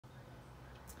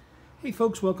Hey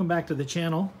folks, welcome back to the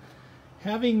channel.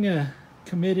 Having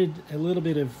committed a little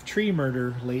bit of tree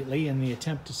murder lately in the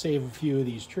attempt to save a few of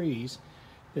these trees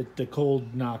that the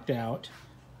cold knocked out,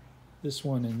 this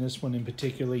one and this one in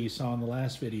particular you saw in the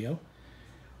last video,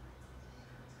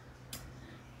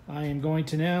 I am going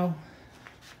to now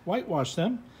whitewash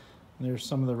them. There's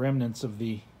some of the remnants of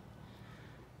the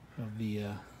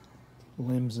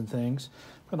limbs and things.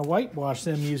 I'm going to whitewash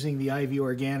them using the Ivy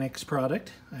Organics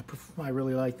product. I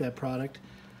really like that product.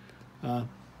 So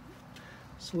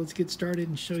let's get started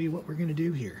and show you what we're going to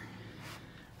do here.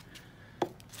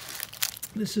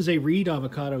 This is a reed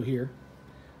avocado here.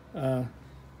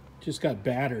 Just got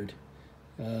battered.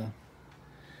 And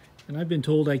I've been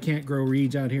told I can't grow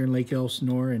reeds out here in Lake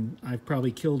Elsinore, and I've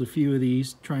probably killed a few of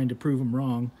these trying to prove them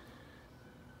wrong.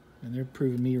 And they're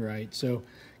proving me right. So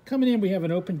coming in, we have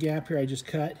an open gap here I just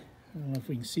cut. I don't know if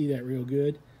we can see that real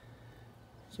good.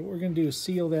 So what we're going to do is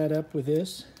seal that up with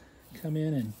this. Come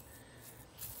in and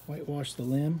whitewash the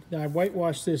limb. Now I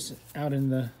whitewashed this out in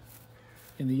the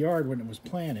yard when it was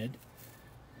planted.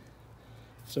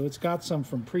 So it's got some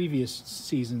from previous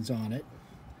seasons on it.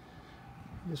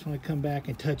 I just want to come back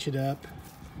and touch it up.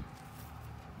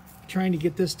 Trying to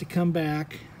get this to come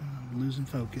back. I'm losing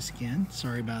focus again.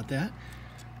 Sorry about that.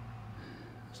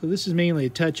 So this is mainly a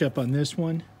touch-up on this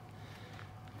one.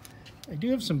 I do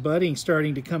have some budding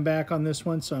starting to come back on this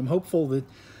one, so I'm hopeful that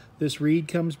this reed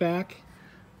comes back.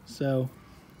 So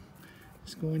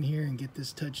let's go in here and get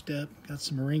this touched up. Got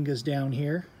some moringas down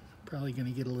here. Probably going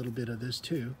to get a little bit of this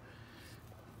too.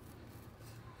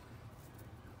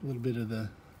 A little bit of the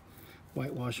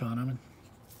whitewash on them.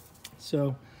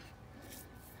 So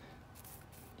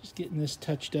just getting this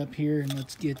touched up here, and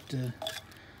let's get a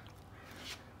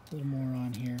little more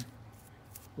on here.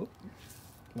 Whoop.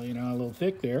 Laying on a little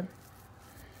thick there.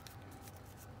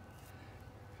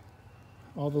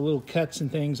 All the little cuts and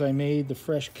things I made, the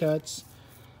fresh cuts,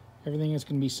 everything that's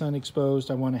going to be sun exposed,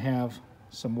 I want to have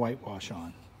some whitewash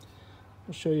on.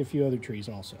 I'll show you a few other trees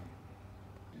also.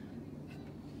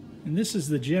 And this is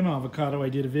the gem avocado I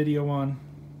did a video on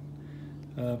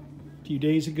a few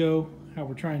days ago, how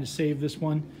we're trying to save this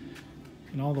one,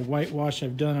 and all the whitewash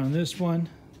I've done on this one.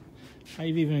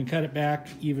 I've even cut it back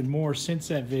even more since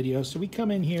that video. So we come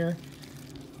in here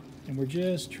and we're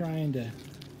just trying to,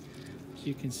 as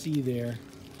you can see there,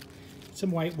 some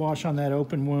whitewash on that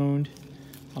open wound,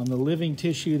 on the living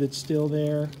tissue that's still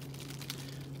there,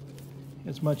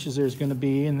 as much as there's going to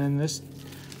be. And then this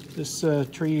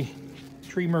tree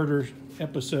murder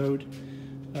episode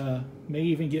may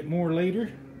even get more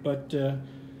later, but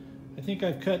I think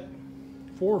I've cut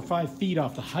 4 or 5 feet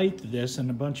off the height of this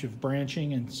and a bunch of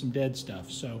branching and some dead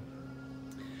stuff. So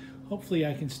hopefully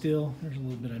I can still, there's a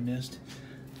little bit I missed.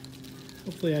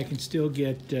 Hopefully I can still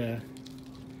get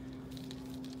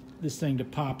this thing to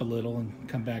pop a little and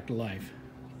come back to life.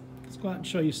 Let's go out and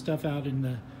show you stuff out in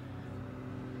the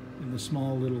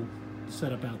small little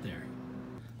setup out there.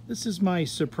 This is my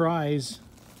surprise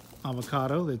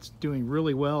avocado that's doing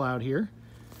really well out here.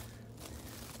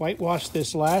 Whitewashed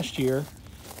this last year.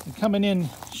 And coming in,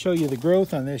 show you the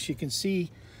growth on this. You can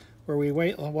see where we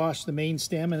whitewashed the main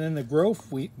stem, and then the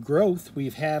growth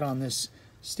we've had on this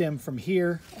stem from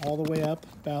here all the way up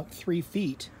about 3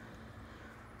 feet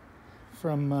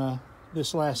from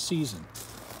this last season.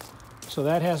 So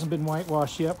that hasn't been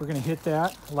whitewashed yet. We're going to hit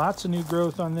that. Lots of new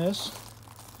growth on this.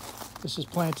 This is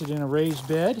planted in a raised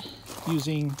bed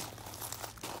using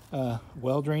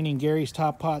well-draining Gary's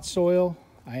Top Pot soil.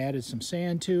 I added some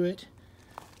sand to it.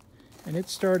 And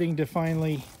it's starting to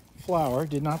finally flower.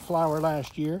 Did not flower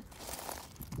last year,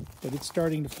 but it's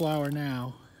starting to flower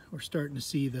now. We're starting to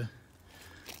see the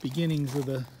beginnings of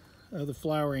the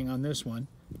flowering on this one.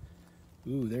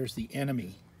 Ooh, there's the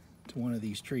enemy to one of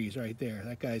these trees right there.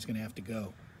 That guy's gonna have to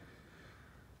go.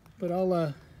 But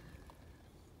I'll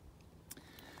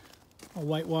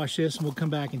whitewash this and we'll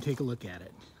come back and take a look at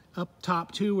it. Up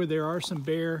top too, where there are some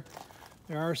bare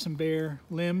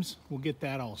limbs, we'll get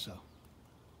that also.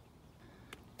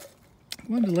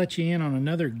 I wanted to let you in on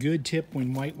another good tip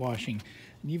when whitewashing.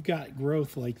 And you've got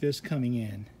growth like this coming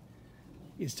in,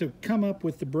 is to come up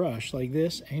with the brush like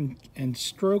this and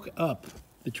stroke up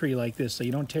the tree like this so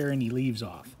you don't tear any leaves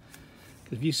off.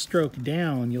 Because if you stroke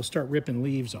down, you'll start ripping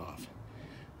leaves off.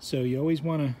 So you always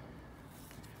want to,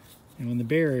 you know, in the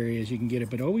bare areas you can get it,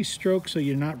 but always stroke so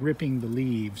you're not ripping the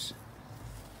leaves.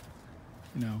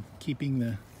 You know, keeping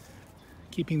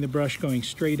the brush going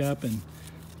straight up, and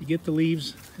you get the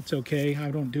leaves, it's okay. I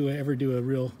don't ever do a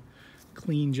real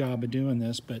clean job of doing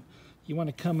this, but you want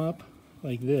to come up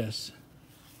like this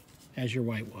as you're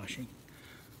whitewashing.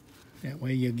 That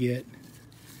way you get,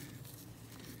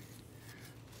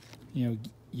 you know,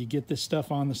 you get this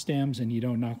stuff on the stems and you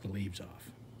don't knock the leaves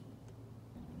off.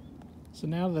 So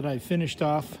now that I've finished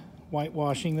off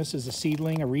whitewashing, this is a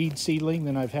seedling, a reed seedling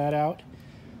that I've had out.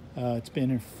 It's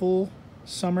been in full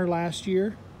summer last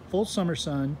year, full summer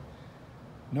sun,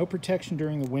 no protection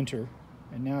during the winter,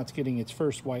 and now it's getting its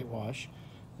first whitewash.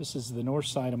 This is the north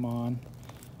side I'm on.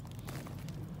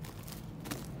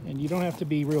 And you don't have to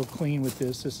be real clean with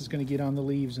this. This is going to get on the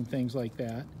leaves and things like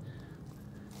that.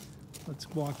 Let's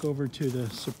walk over to the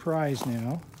surprise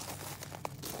now.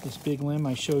 This big limb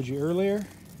I showed you earlier.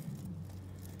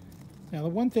 Now the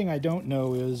one thing I don't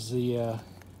know is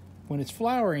when it's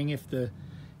flowering, if the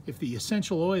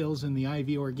essential oils in the IV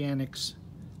Organics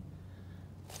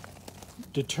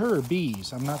deter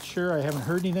bees. I'm not sure. I haven't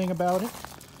heard anything about it.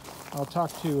 I'll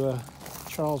talk to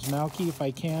Charles Malky if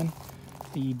I can,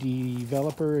 the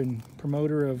developer and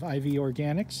promoter of IV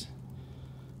Organics,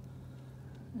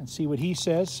 and see what he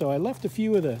says. So I left a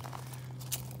few of the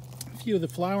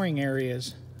flowering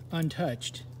areas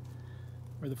untouched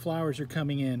where the flowers are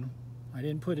coming in. I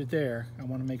didn't put it there. I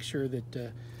want to make sure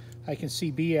that I can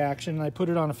see bee action. I put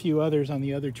it on a few others on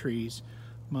the other trees.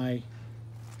 Over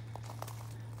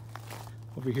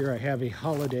here I have a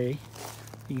holiday.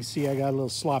 You can see I got a little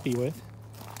sloppy with.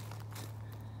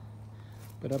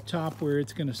 But up top where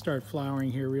it's going to start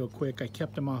flowering here real quick, I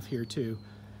kept them off here too.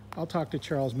 I'll talk to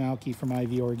Charles Malky from IV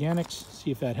Organics,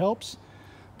 see if that helps.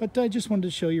 But I just wanted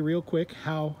to show you real quick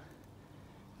how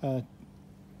to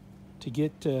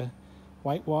get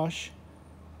whitewash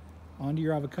onto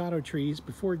your avocado trees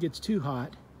before it gets too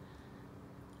hot,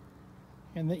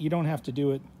 and that you don't have to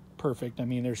do it perfect. I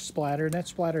mean, there's splatter, and that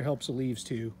splatter helps the leaves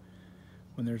too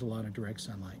when there's a lot of direct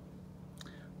sunlight.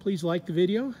 Please like the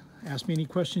video, ask me any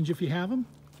questions if you have them.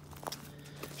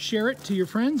 Share it to your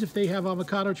friends if they have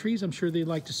avocado trees. I'm sure they'd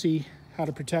like to see how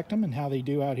to protect them and how they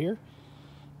do out here.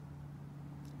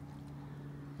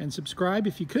 And subscribe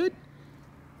if you could,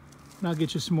 and I'll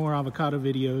get you some more avocado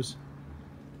videos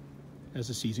as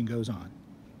the season goes on.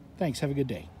 Thanks, have a good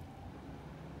day.